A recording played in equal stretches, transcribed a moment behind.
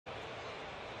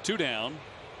Two down.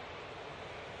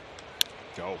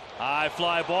 Go. High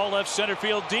fly ball left center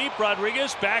field deep.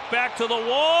 Rodriguez back to the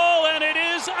wall, and it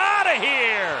is out of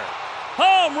here.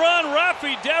 Home run,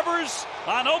 Rafi Devers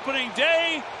on opening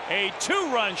day. A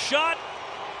two-run shot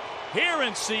here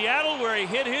in Seattle, where he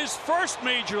hit his first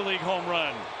major league home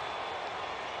run.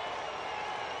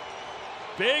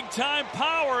 Big time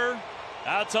power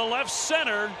out to left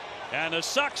center, and the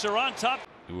Sox are on top.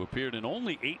 Who appeared in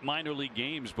only 8 minor league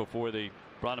games before they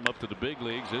brought him up to the big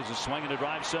leagues. There's a swing and a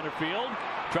drive center field.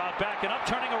 Trout backing up,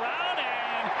 turning around,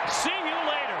 and see you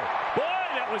later. Boy,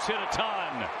 that was hit a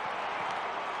ton.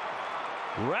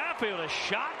 Rafael with a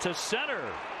shot to center.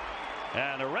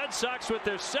 And the Red Sox with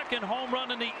their second home run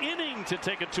in the inning to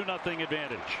take a 2-0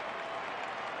 advantage.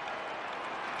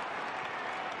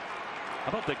 How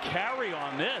about the carry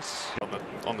on this?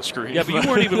 On the screen. Yeah, but you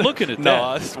weren't even looking at that. No,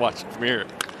 I was watching from here.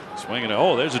 Swinging.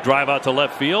 Oh, there's a drive out to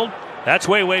left field. That's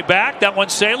way back. That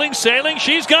one's sailing.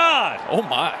 She's gone. Oh,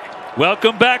 my.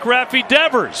 Welcome back, Rafi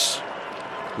Devers.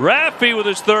 Rafi with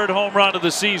his third home run of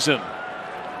the season.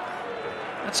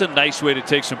 That's a nice way to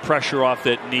take some pressure off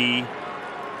that knee.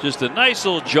 Just a nice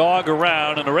little jog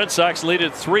around, and the Red Sox lead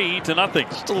it 3-0.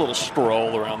 Just a little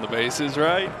stroll around the bases,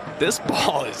 right? This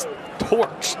ball is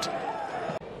torched.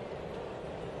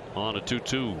 On a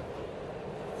 2-2.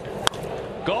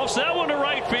 Golfs that one to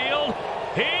right field.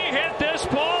 He hit this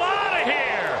ball out of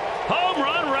here. Home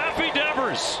run, Rafi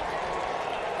Devers.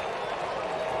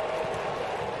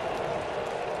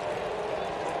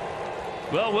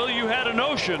 Well, Will, you had a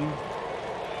notion.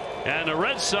 And the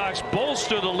Red Sox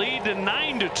bolster the lead to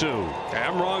 9-2.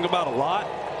 I'm wrong about a lot,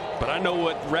 but I know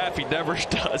what Rafi Devers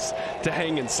does to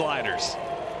hanging sliders.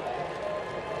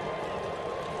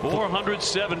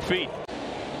 407 feet.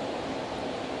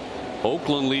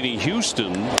 Oakland leading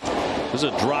Houston. There's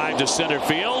a drive to center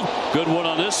field. Good one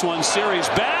on this one. Series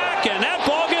back, and that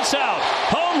ball gets out.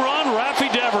 Home run,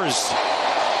 Rafi Devers.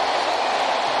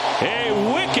 A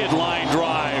wicked line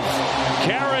drive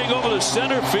carrying over the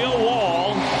center field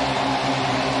wall.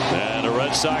 And the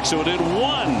Red Sox within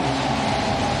one.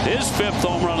 His 5th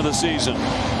home run of the season.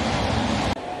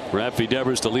 Rafi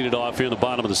Devers to lead it off here in the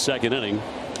bottom of the 2nd inning.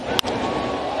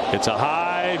 It's a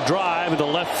high drive into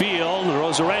left field.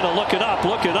 Rosarena looking up,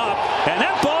 and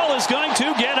that ball is going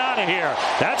to get out of here.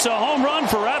 That's a home run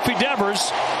for Rafi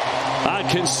Devers. On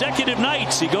consecutive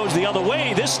nights, he goes the other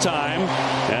way this time,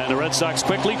 and the Red Sox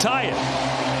quickly tie it.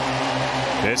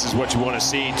 This is what you want to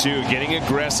see, too, getting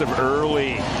aggressive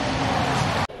early.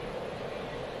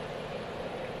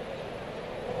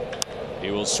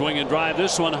 He will swing and drive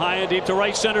this one high and deep to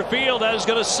right center field. That is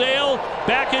going to sail.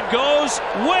 Back it goes,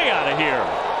 way out of here.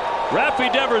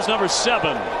 Rafi Devers, number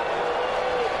 7.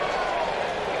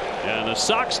 And the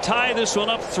Sox tie this one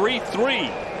up 3-3.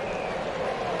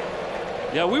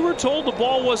 Yeah, we were told the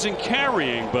ball wasn't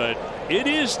carrying, but it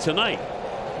is tonight.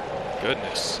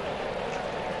 Goodness.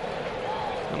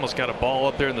 Almost got a ball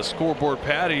up there in the scoreboard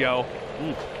patio.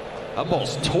 That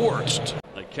ball's torched.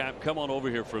 Cap, come on over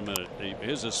here for a minute.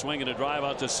 Here's a swing and a drive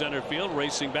out to center field.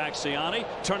 Racing back Ciani.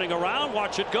 Turning around.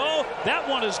 Watch it go. That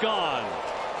one is gone.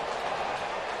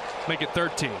 Make it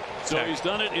 13. So he's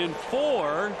done it in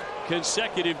 4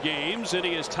 consecutive games, and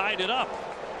he has tied it up.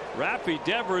 Rafi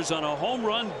Devers on a home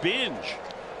run binge.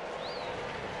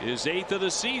 His 8th of the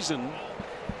season.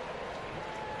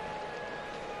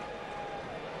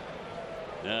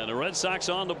 And the Red Sox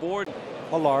on the board.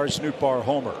 A Lars Nootbaar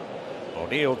homer.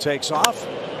 O'Neill takes off,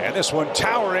 and this one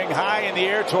towering high in the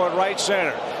air toward right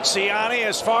center. Ciani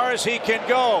as far as he can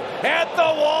go, and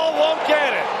the wall won't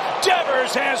get it.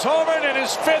 Devers has homered in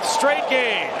his 5th straight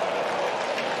game.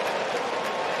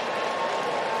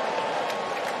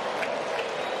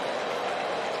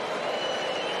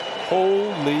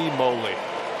 Holy moly.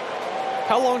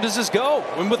 How long does this go?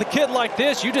 And with a kid like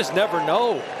this, you just never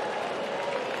know.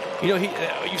 You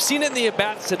know, you've seen it in the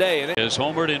at-bats today. And has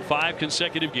homered in 5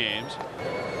 consecutive games.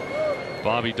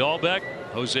 Bobby Dahlbeck,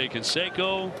 Jose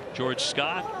Canseco, George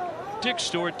Scott, Dick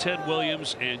Stewart, Ted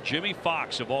Williams, and Jimmy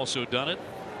Fox have also done it.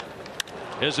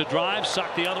 Here's a drive,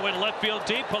 sucked the other way to left field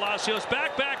deep. Palacios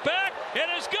back. It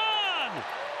is gone.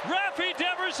 Rafi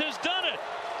Devers has done it.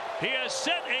 He has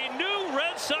set a new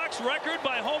Red Sox record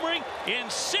by homering in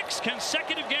 6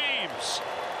 consecutive games.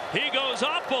 He goes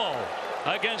oppo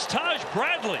against Taj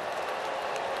Bradley.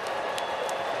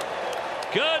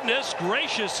 Goodness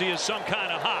gracious, he is some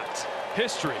kind of hot.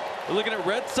 History. We're looking at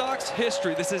Red Sox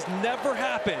history. This has never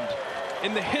happened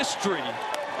in the history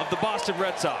of the Boston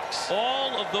Red Sox.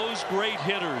 All of those great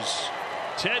hitters,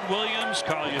 Ted Williams,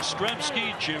 Carl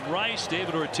Yastrzemski, Jim Rice,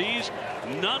 David Ortiz,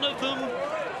 none of them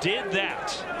did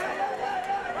that.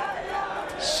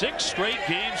 6 straight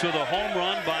games with a home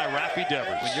run by Rafi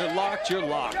Devers. When you're locked, you're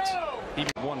locked.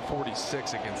 Even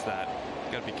 146 against that.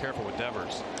 You got to be careful with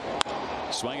Devers.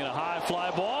 Swinging a high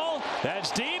fly ball. That's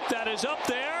deep. That is up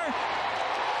there.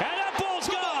 And that ball's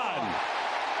gone.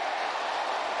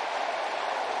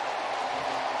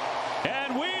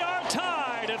 And we are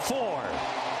tied at 4.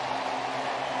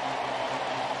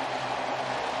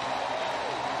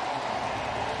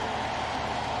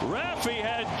 Rafi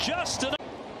had just enough.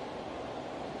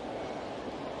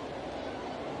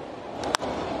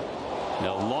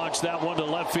 They'll launch that one to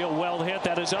left field. Well hit.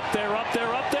 That is up there, up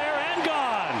there, up there, and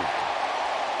gone.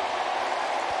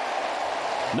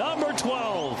 Number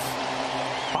 12,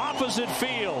 opposite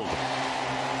field.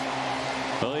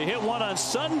 Well, he hit one on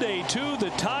Sunday, too,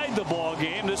 that tied the ball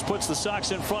game. This puts the Sox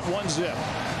in front 1-0.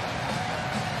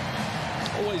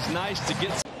 Always nice to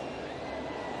get.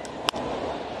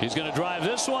 He's going to drive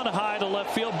this one high to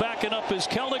left field. Backing up is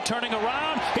Kelnick, turning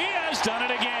around. He has done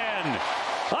it again.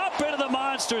 Up into the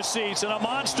monster seats, and a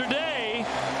monster day.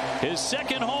 His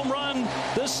second home run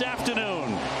this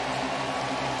afternoon.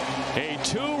 A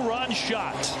 2-run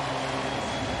shot.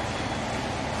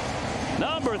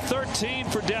 Number 13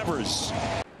 for Devers.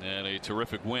 And a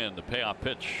terrific win. The payoff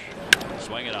pitch.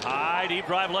 Swinging a high, deep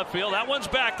drive left field. That one's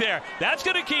back there. That's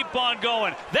going to keep on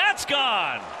going. That's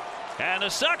gone. And the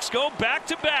Sox go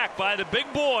back-to-back by the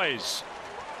big boys.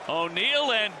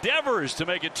 O'Neill and Devers to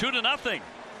make it 2-0.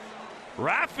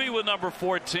 Rafi with number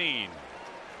 14.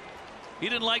 He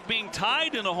didn't like being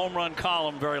tied in a home run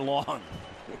column very long.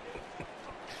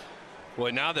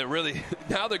 Well, now they're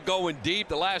going deep.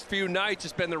 The last few nights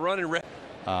it's been the running.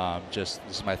 This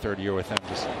is my 3rd year with him.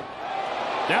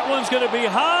 That one's going to be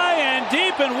high and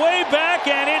deep and way back,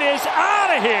 and it is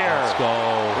out of here. Let's go.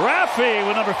 Rafi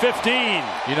with number 15.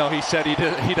 You know, he said he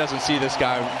doesn't see this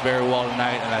guy very well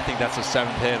tonight, and I think that's the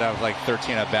 7th hit out of like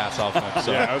 13 at-bats off him.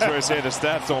 So. Yeah, I was going to say the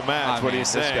stats don't match what he's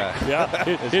saying. Yeah,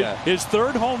 his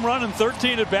 3rd home run and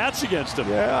 13 at-bats against him.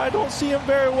 Yeah, I don't see him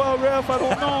very well, Ref. I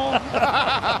don't know.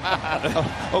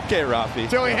 Okay, Rafi.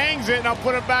 Until he hangs it, and I'll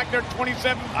put it back there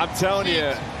 27. I'm telling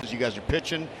you. You guys are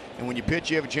pitching, and when you pitch,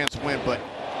 you have a chance to win, but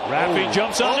Rafi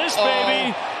jumps on this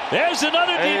baby. There's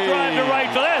another deep drive to right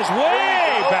field. That is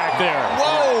way back there.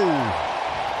 Whoa!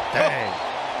 Dang.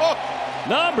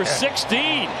 Number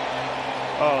 16.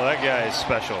 Oh, that guy is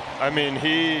special. I mean,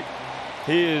 he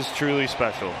is truly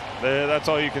special. That's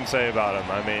all you can say about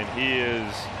him. I mean, he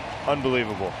is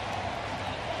unbelievable.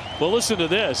 Well, listen to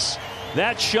this.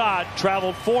 That shot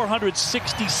traveled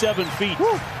 467 feet.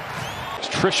 Woo. It's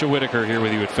Trisha Whitaker here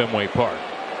with you at Fenway Park.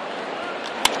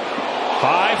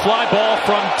 High fly ball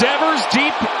from Devers,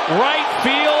 deep right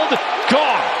field,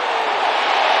 gone.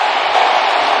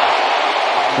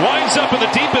 Winds up in the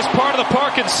deepest part of the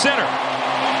park in center.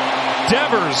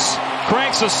 Devers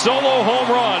cranks a solo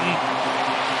home run,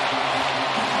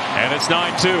 and it's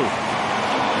 9-2.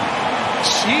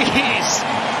 Jeez,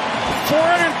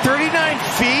 439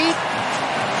 feet.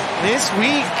 This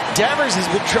week, Devers has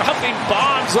been dropping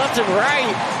bombs left and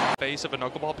right. Face of a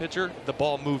knuckleball pitcher, the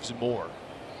ball moves more.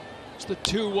 It's the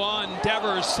 2-1.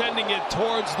 Devers sending it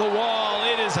towards the wall.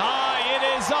 It is high, it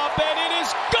is up, and it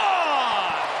is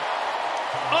gone!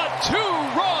 A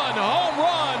 2-run home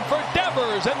run for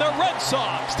Devers, and the Red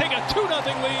Sox take a 2-0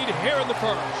 lead here in the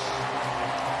first.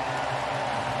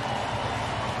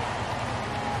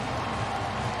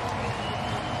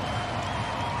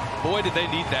 Boy, did they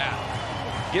need that.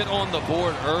 Get on the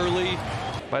board early.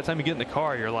 By the time you get in the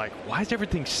car, you're like, why is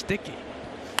everything sticky?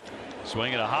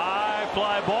 Swinging a high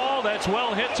fly ball. That's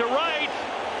well hit to right.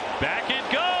 Back it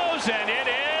goes, and it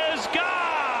is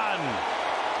gone.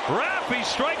 Rafi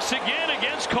strikes again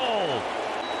against Cole.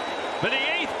 For the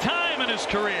 8th time in his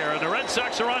career, and the Red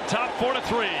Sox are on top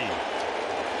 4-3.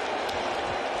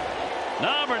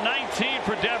 Number 19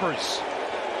 for Devers.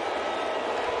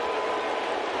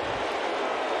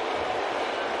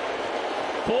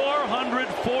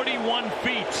 .441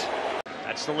 feet.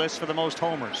 That's the list for the most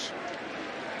homers.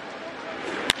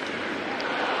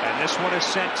 And this one is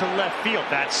sent to left field.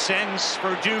 That sends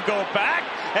Verdugo back,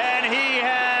 and he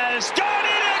has done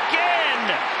it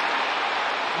again.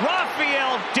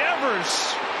 Rafael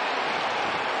Devers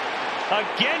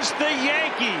against the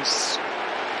Yankees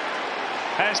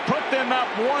has put them up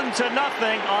 1-0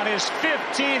 on his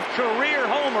 15th career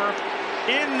homer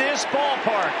in this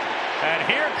ballpark. And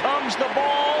here comes the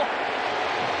ball,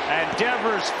 and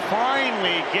Devers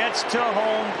finally gets to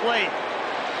home plate.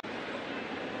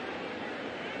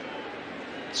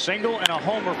 Single and a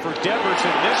homer for Devers,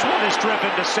 and this one is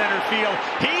driven to center field.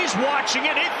 He's watching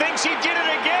it. He thinks he did it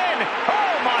again.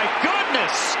 Oh, my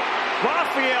goodness.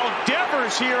 Rafael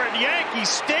Devers here at Yankee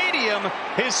Stadium,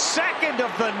 his second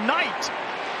of the night.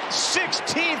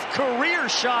 16th career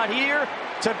shot here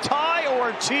to tie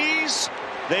Ortiz.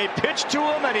 They pitch to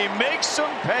him, and he makes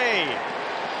them pay.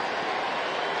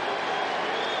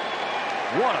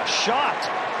 What a shot.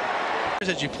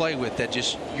 That you play with that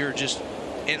you're just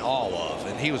in awe of,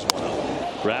 and he was one of them.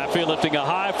 Rafi lifting a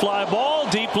high fly ball,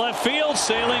 deep left field,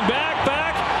 sailing back,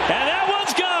 and that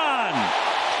one's gone.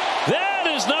 That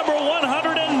is number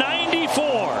 194.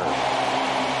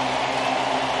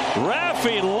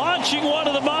 Rafi launching one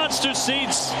of the monster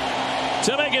seats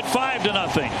to make it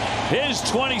 5-0. His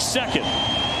 22nd.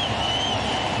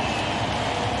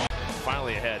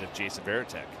 Finally ahead of Jason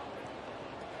Varitek.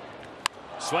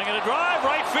 Swinging a drive,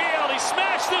 right field. He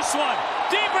smashed this one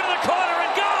deep into the corner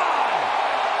and gone.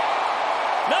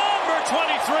 Number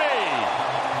 23.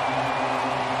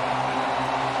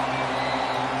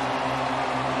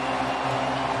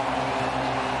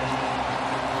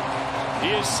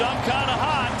 He is some kind of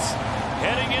hot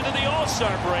heading into the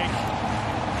All-Star break.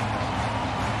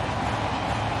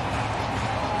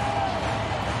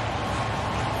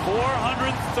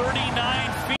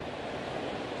 .439 feet.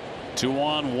 2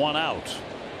 on, 1 out.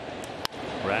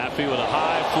 Rafi with a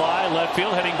high fly, left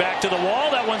field, heading back to the wall.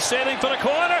 That one sailing for the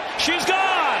corner. She's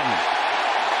gone.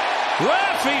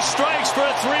 Rafi strikes for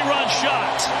a 3-run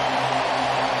shot.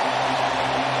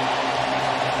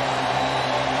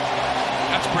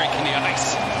 That's breaking the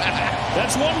ice.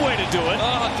 That's one way to do it.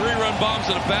 3-run bombs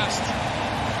are the best.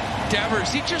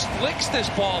 Devers, he just flicks this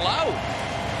ball out.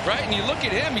 Right, and you look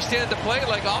at him, he's standing at the plate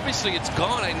like obviously it's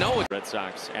gone. I know it. Red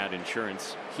Sox add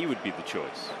insurance. He would be the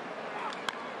choice.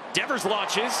 Devers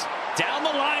launches down the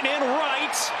line in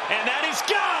right, and that is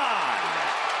gone.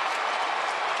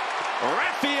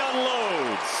 Rafi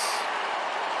unloads.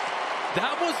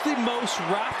 That was the most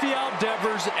Rafael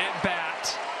Devers at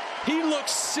bat. He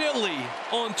looks silly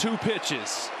on 2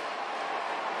 pitches.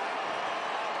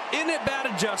 In at bat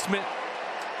adjustment,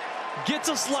 gets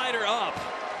a slider up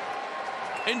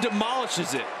and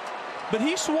demolishes it. But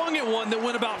he swung at one that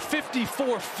went about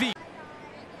 54 feet.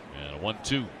 And a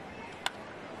 1-2.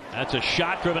 That's a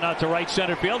shot driven out to right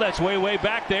center field. That's way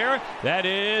back there. That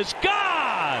is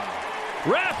gone.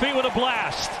 Rafi with a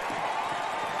blast.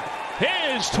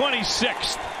 His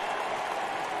 26th.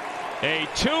 A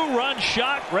 2-run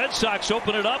shot. Red Sox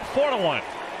open it up 4-1.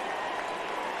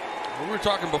 We were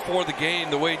talking before the game,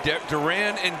 the way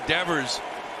Duran and Devers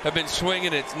have been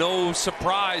swinging. It's no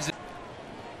surprise.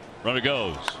 Runner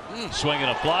goes. Swinging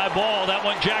a fly ball. That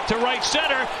one jacked to right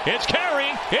center. It's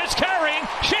carrying. It's carrying.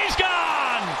 She's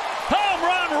gone. Home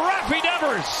run, Rafi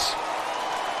Devers.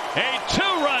 A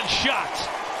 2-run shot.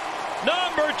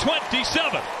 Number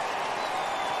 27.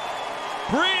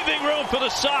 Breathing room for the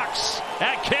Sox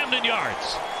at Camden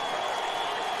Yards.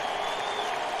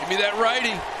 Give me that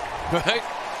righty, right?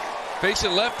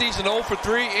 Facing lefties and 0 for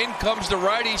 3. In comes the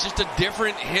righty. He's just a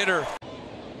different hitter.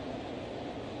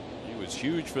 He was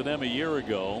huge for them a year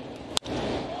ago.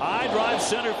 High drive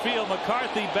center field.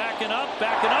 McCarthy backing up,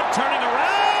 turning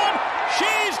around.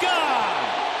 She's gone.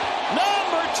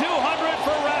 Number 200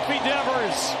 for Rafi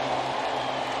Devers.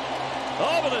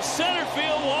 Over the center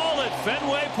field wall at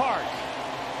Fenway Park.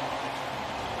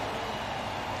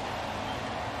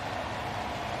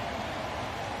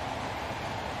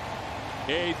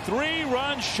 A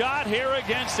 3-run shot here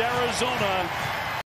against Arizona.